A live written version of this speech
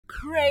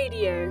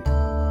Radio.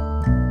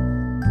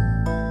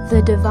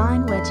 The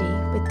Divine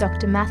Wedgie with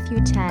Dr. Matthew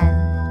Tan.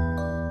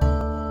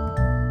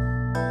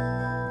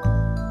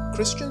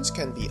 Christians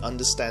can be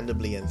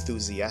understandably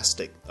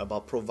enthusiastic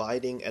about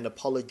providing an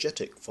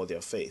apologetic for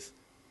their faith.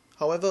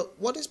 However,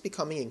 what is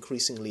becoming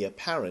increasingly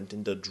apparent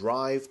in the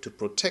drive to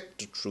protect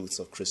the truths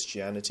of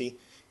Christianity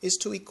is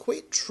to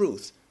equate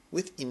truth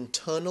with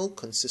internal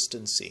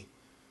consistency.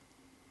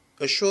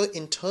 Assure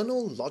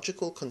internal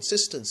logical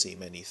consistency,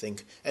 many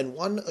think, and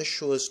one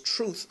assures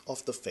truth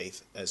of the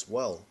faith as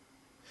well.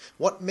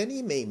 What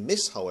many may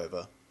miss,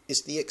 however,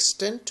 is the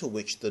extent to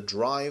which the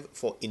drive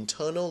for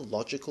internal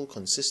logical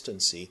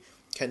consistency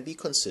can be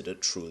considered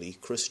truly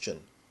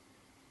Christian.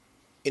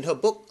 In her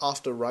book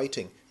After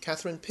Writing,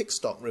 Catherine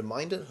Pickstock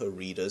reminded her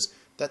readers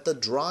that the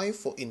drive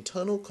for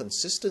internal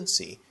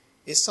consistency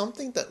is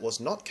something that was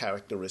not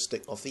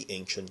characteristic of the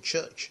ancient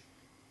church.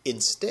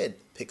 Instead,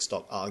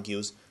 Pickstock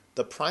argues,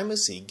 the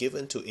primacy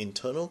given to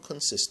internal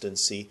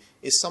consistency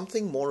is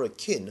something more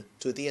akin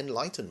to the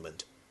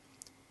Enlightenment.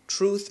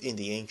 Truth in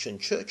the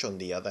ancient church, on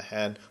the other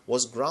hand,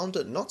 was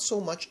grounded not so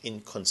much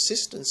in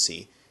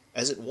consistency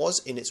as it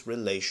was in its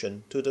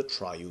relation to the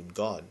triune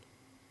God.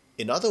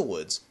 In other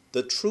words,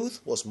 the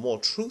truth was more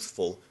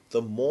truthful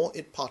the more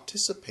it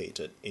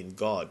participated in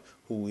God,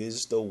 who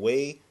is the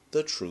way,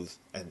 the truth,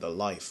 and the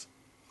life.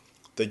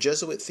 The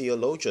Jesuit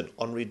theologian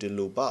Henri de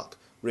Lubac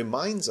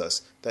reminds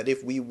us that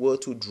if we were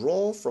to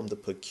draw from the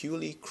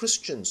peculiarly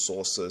Christian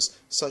sources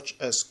such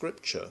as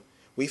Scripture,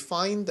 we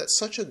find that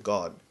such a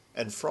God,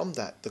 and from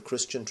that the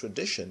Christian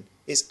tradition,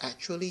 is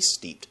actually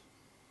steeped,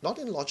 not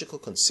in logical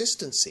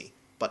consistency,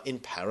 but in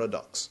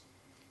paradox.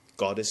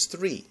 God is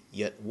three,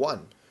 yet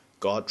one.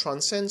 God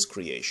transcends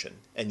creation,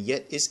 and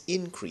yet is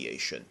in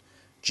creation.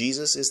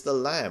 Jesus is the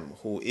Lamb,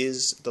 who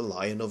is the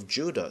Lion of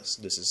Judah.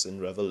 This is in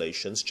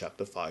Revelations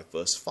chapter 5,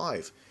 verse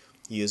 5.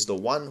 He is the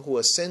one who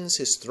ascends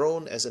his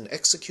throne as an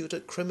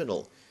executed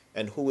criminal,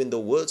 and who, in the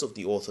words of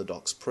the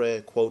Orthodox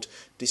prayer, quote,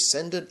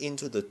 descended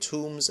into the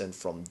tombs and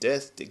from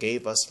death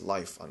gave us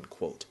life,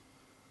 unquote.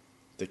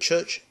 The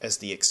Church, as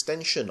the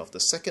extension of the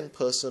second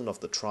person of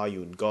the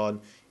triune God,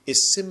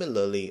 is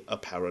similarly a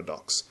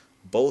paradox,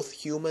 both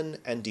human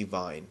and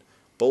divine,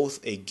 both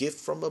a gift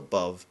from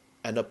above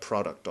and a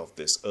product of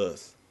this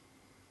earth.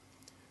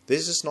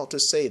 This is not to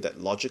say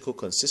that logical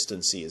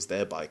consistency is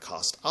thereby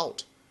cast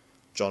out.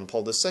 John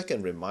Paul II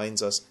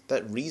reminds us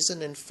that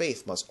reason and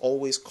faith must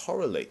always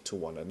correlate to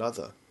one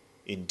another.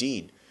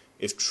 Indeed,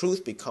 if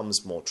truth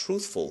becomes more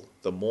truthful,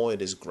 the more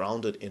it is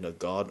grounded in a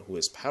God who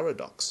is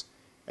paradox,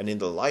 and in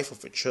the life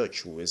of a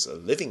church who is a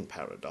living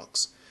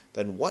paradox,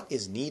 then what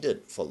is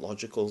needed for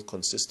logical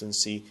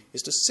consistency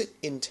is to sit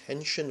in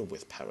tension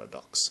with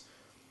paradox.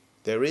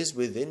 There is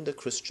within the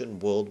Christian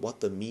world what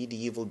the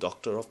medieval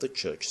doctor of the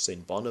church,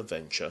 St.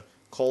 Bonaventure,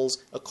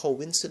 calls a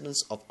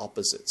coincidence of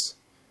opposites.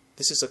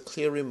 This is a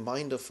clear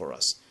reminder for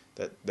us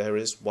that there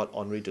is what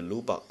Henri de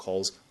Lubac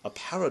calls a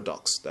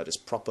paradox that is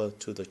proper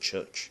to the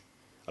church,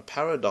 a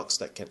paradox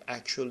that can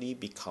actually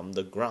become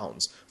the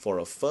grounds for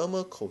a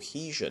firmer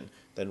cohesion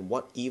than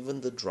what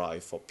even the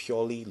drive for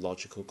purely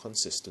logical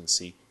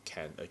consistency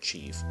can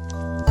achieve.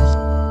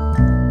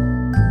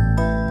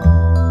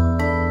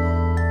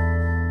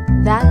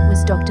 That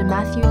was Dr.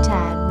 Matthew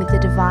Tan with The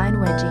Divine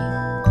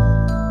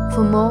Wedgie.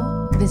 For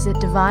more, visit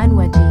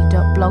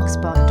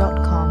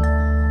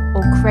divinewedgie.blogspot.com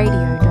or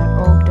cradio.org.